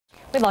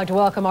We'd like to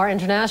welcome our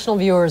international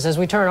viewers as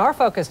we turn our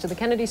focus to the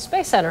Kennedy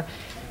Space Center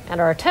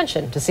and our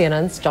attention to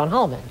CNN's John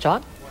Holloman.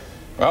 John?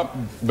 Well,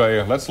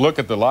 let's look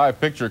at the live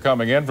picture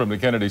coming in from the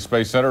Kennedy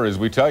Space Center as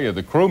we tell you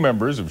the crew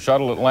members of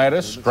Shuttle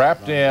Atlantis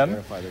strapped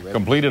in,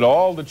 completed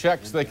all the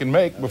checks they can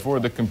make before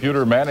the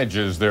computer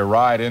manages their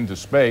ride into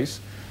space.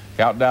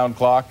 Countdown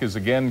clock is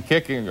again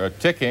ticking,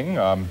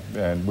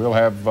 and we'll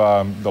have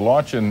the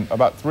launch in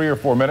about 3 or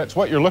 4 minutes.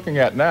 What you're looking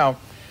at now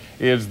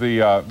is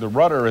the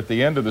rudder at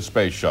the end of the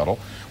space shuttle.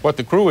 What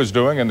the crew is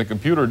doing and the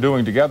computer are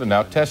doing together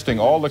now,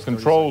 testing all the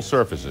control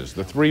surfaces.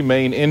 The 3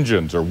 main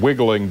engines are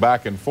wiggling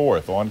back and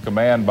forth on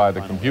command by the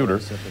computer.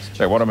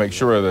 They want to make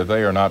sure that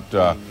they are not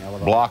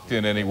blocked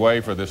in any way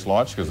for this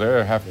launch, because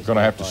they're going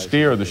to have to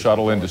steer the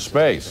shuttle into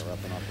space.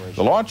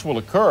 The launch will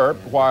occur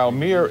while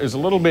Mir is a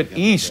little bit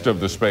east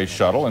of the space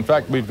shuttle. In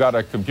fact, we've got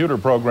a computer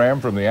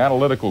program from the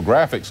Analytical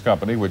Graphics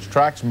Company which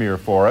tracks Mir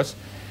for us.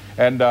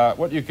 And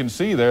what you can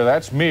see there,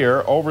 that's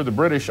Mir over the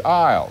British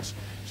Isles.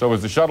 So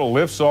as the shuttle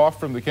lifts off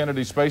from the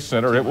Kennedy Space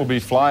Center, it will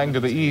be flying to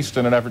the east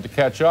in an effort to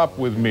catch up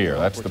with Mir.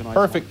 That's the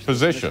perfect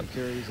position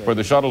for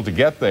the shuttle to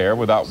get there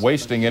without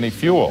wasting any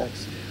fuel.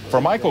 For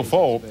Michael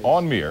Foale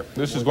on Mir,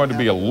 this is going to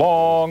be a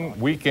long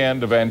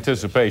weekend of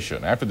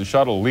anticipation. After the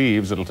shuttle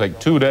leaves, it'll take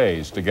 2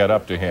 days to get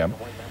up to him.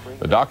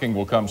 The docking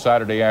will come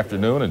Saturday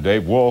afternoon, and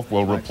Dave Wolf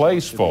will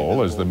replace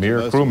Foale as the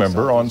Mir crew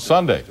member on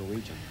Sunday.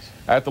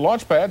 At the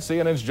launch pad,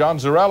 CNN's John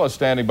Zarella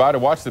standing by to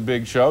watch the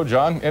big show.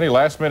 John, any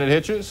last-minute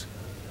hitches?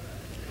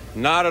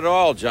 Not at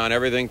all, John.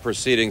 Everything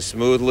proceeding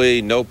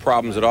smoothly, no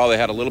problems at all. They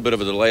had a little bit of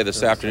a delay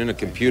this afternoon, a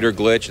computer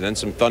glitch, and then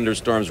some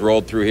thunderstorms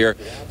rolled through here.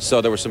 So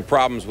there were some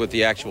problems with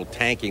the actual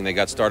tanking. They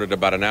got started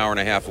about an hour and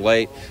a half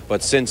late.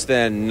 But since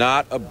then,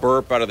 not a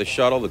burp out of the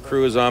shuttle. The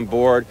crew is on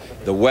board.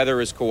 The weather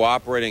is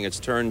cooperating. It's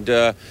turned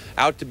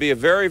out to be a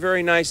very,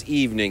 very nice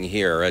evening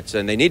here.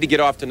 And they need to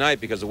get off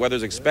tonight because the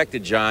weather's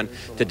expected, John,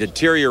 to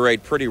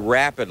deteriorate pretty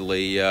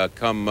rapidly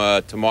come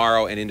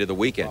tomorrow and into the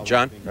weekend.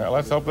 John? Yeah,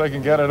 let's hope they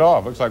can get it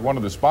off. Looks like one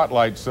of the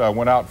spotlights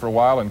went out for a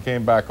while and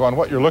came back on.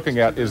 What you're looking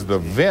at is the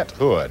vent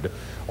hood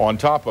on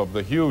top of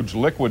the huge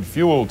liquid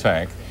fuel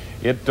tank.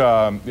 It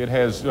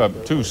has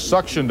 2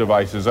 suction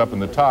devices up in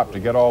the top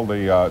to get all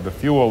the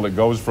fuel that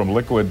goes from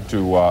liquid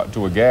to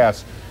a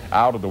gas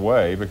out of the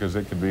way, because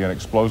it could be an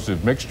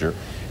explosive mixture.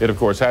 It, of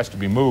course, has to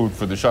be moved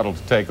for the shuttle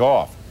to take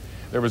off.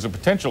 There was a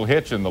potential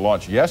hitch in the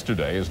launch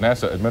yesterday as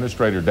NASA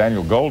Administrator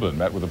Daniel Golden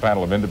met with a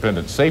panel of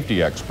independent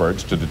safety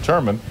experts to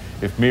determine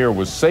if Mir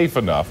was safe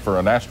enough for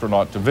an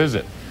astronaut to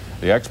visit.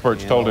 The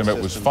experts told him it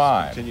was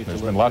fine.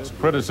 There's been lots of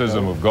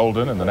criticism of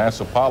Golden and the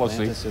NASA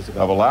policy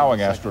of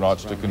allowing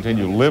astronauts to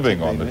continue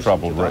living on the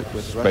troubled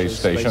space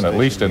station, at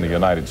least in the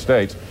United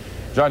States.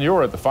 John, you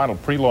were at the final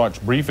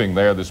pre-launch briefing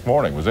there this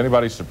morning. Was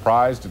anybody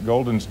surprised at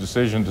Golden's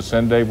decision to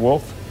send Dave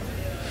Wolf?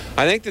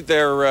 I think that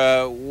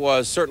there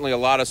was certainly a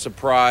lot of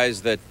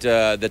surprise that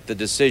that the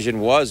decision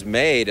was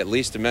made, at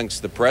least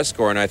amongst the press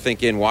corps. And I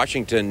think in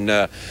Washington,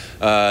 James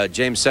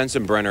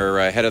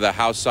Sensenbrenner, head of the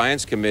House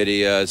Science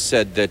Committee,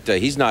 said that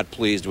he's not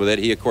pleased with it.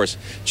 He, of course,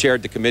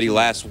 chaired the committee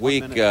last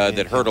week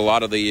that heard a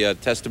lot of the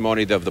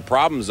testimony of the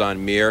problems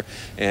on Mir.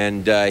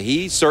 And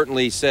he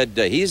certainly said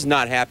he's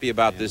not happy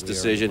about this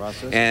decision.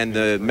 And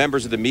the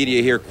members of the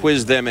media here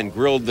quizzed them and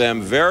grilled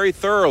them very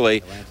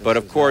thoroughly. But,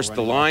 of course,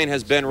 the line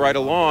has been right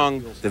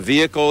along. The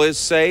vehicle is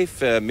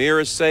safe, Mir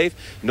is safe,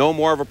 no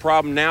more of a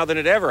problem now than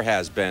it ever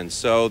has been.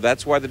 So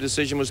that's why the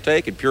decision was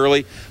taken,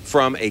 purely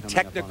from a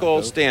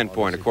technical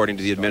standpoint, according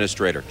to the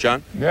administrator.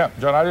 John? Yeah,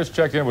 John, I just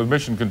checked in with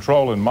Mission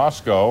Control in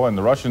Moscow, and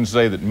the Russians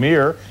say that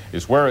Mir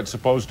is where it's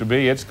supposed to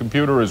be. Its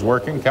computer is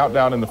working.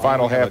 Countdown in the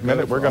final half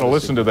minute. We're going to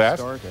listen to that.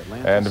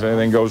 And if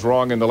anything goes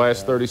wrong in the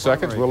last 30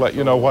 seconds, we'll let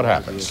you know what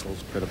happens.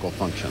 Critical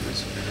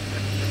functions.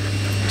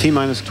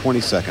 T-minus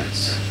 20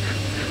 seconds.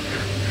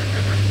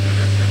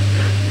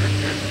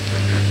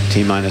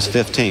 T-minus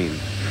 15,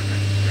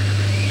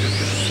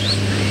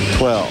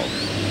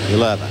 12,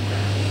 11,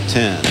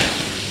 10,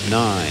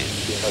 9,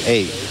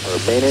 8,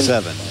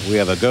 7. We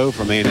have a go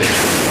for main engine.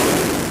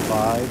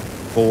 5,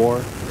 4,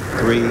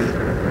 3,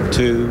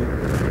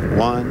 2,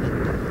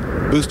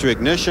 1. Booster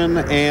ignition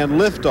and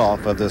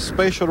liftoff of the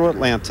Space Shuttle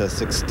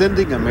Atlantis,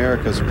 extending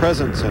America's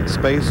presence in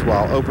space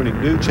while opening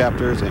new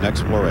chapters in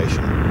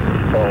exploration.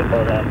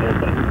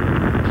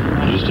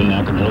 Houston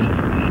now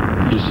controlling.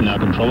 Houston now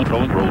controlling.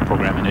 Roll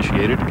program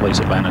initiated to place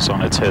Atlantis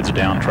on its heads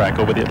down track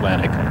over the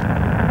Atlantic.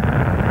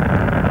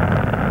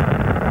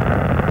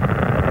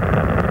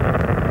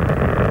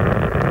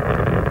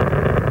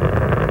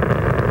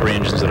 Three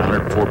engines at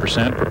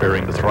 104%,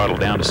 preparing the throttle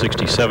down to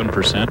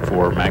 67%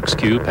 for max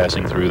Q,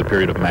 passing through the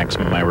period of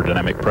maximum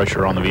aerodynamic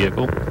pressure on the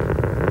vehicle.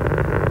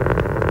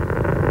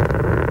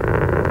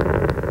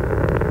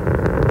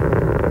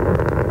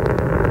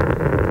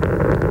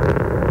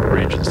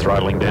 Three engines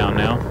throttling down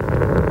now.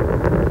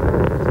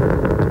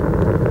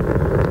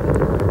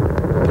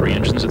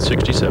 Engines at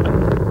 67.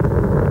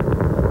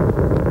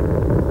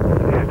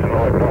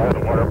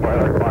 Water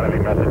boiler quantity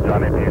message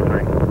on APU3.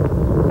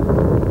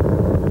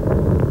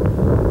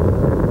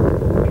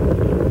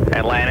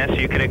 Atlantis,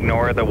 you can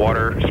ignore prepare the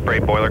water spray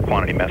boiler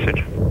quantity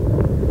message.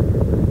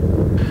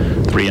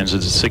 3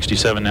 engines at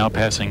 67 now,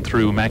 passing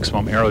through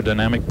maximum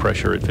aerodynamic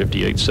pressure at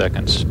 58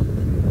 seconds.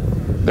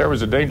 There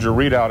was a danger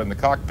readout in the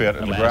cockpit,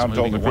 and the ground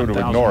told the crew to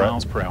ignore it.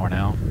 miles per hour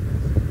now.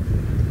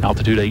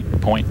 Altitude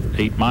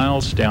 8.8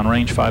 miles,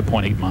 downrange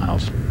 5.8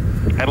 miles.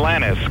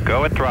 Atlantis,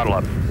 go at throttle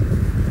up.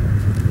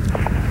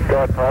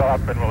 Go at throttle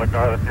up, and we'll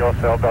ignore the fuel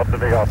cell Delta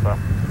V also.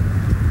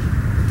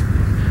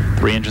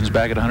 3 engines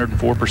back at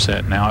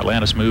 104%. Now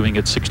Atlantis moving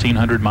at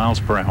 1,600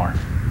 miles per hour.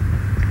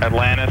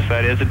 Atlantis,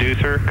 that is a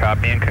deucer.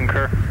 Copy and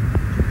concur.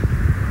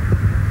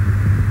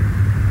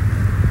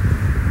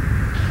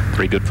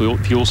 3 good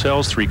fuel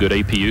cells, 3 good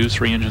APUs,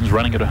 3 engines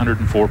running at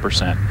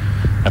 104%.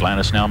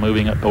 Atlantis now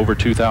moving at over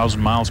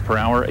 2,000 miles per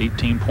hour,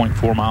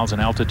 18.4 miles in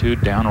altitude,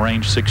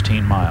 downrange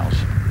 16 miles.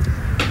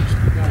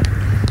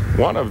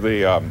 One of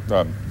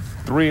the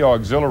 3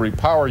 auxiliary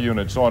power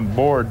units on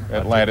board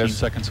Atlantis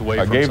gave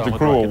the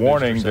crew a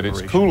warning that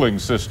its cooling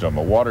system,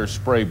 a water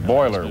spray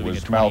boiler,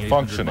 was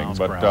malfunctioning,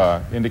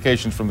 but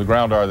indications from the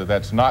ground are that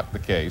that's not the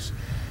case.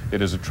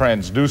 It is a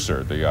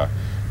transducer. The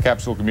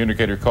capsule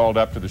communicator called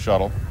up to the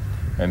shuttle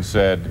and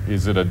said,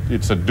 it's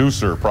a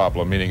deucer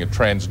problem, meaning a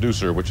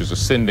transducer, which is a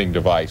sending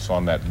device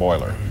on that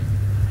boiler.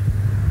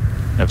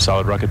 Have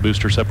solid rocket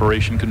booster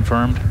separation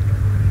confirmed.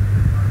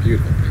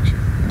 Beautiful picture.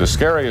 The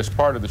scariest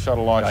part of the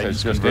shuttle launch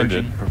has just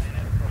ended.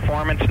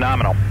 Performance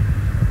nominal.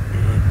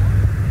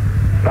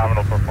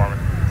 Nominal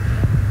performance.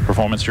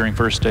 Performance during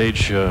first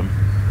stage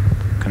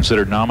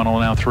considered nominal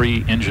now.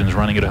 3 engines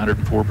running at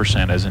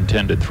 104% as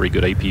intended. 3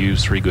 good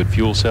APUs, 3 good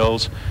fuel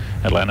cells.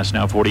 Atlantis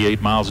now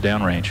 48 miles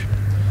downrange.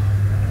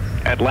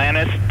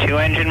 Atlantis,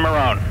 2-engine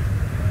Marone.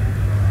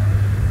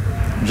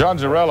 John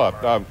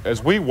Zarella,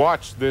 as we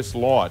watched this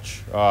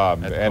launch,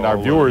 and our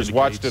viewers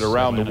watched it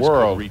around the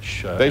world,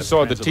 they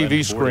saw the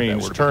TV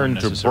screens turn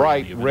to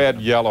bright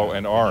red, yellow,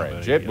 and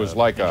orange. It was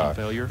like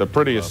the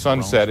prettiest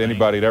sunset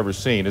anybody had ever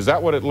seen. Is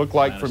that what it looked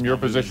like from your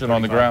position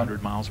on the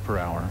ground? Miles per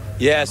hour.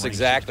 Yes,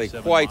 exactly.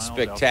 Quite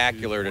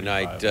spectacular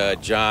tonight,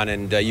 John.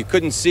 And you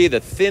couldn't see the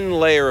thin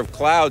layer of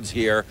clouds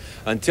here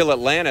until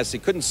Atlantis. You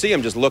couldn't see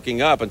them just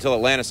looking up until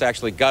Atlantis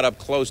actually got up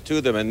close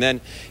to them. And then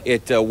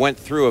it went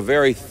through a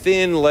very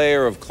thin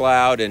layer of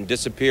cloud and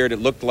disappeared. It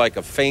looked like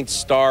a faint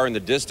star in the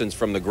distance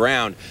from the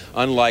ground,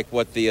 unlike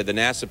what the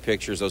NASA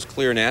pictures, those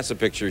clear NASA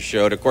pictures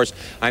showed. Of course,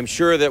 I'm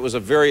sure that was a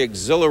very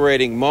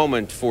exhilarating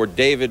moment for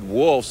David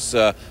Wolf's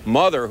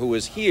mother, who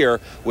was here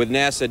with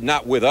NASA,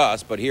 not with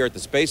us, but here at the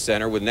Space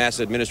Center with NASA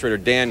Administrator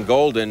Dan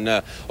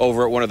Golden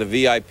over at one of the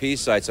VIP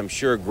sites. I'm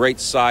sure a great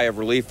sigh of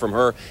relief from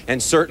her,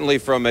 and certainly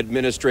from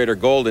Administrator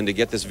Golden, to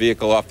get this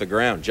vehicle off the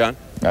ground. John?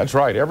 That's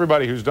right.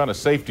 Everybody who's done a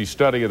safety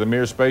study of the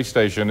Mir space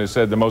station has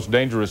said the most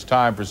dangerous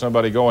time for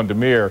somebody going to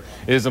Mir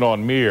isn't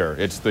on Mir.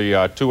 It's the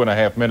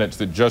 2.5 minutes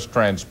that just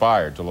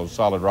transpired till those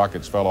solid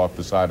rockets fell off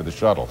the side of the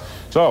shuttle.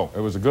 So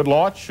it was a good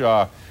launch.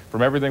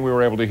 From everything we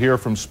were able to hear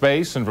from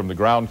space and from the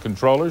ground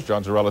controllers,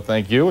 John Zarella,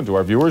 thank you. And to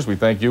our viewers, we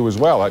thank you as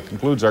well. That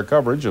concludes our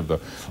coverage of the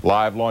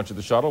live launch of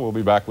the shuttle. We'll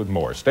be back with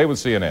more. Stay with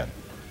CNN.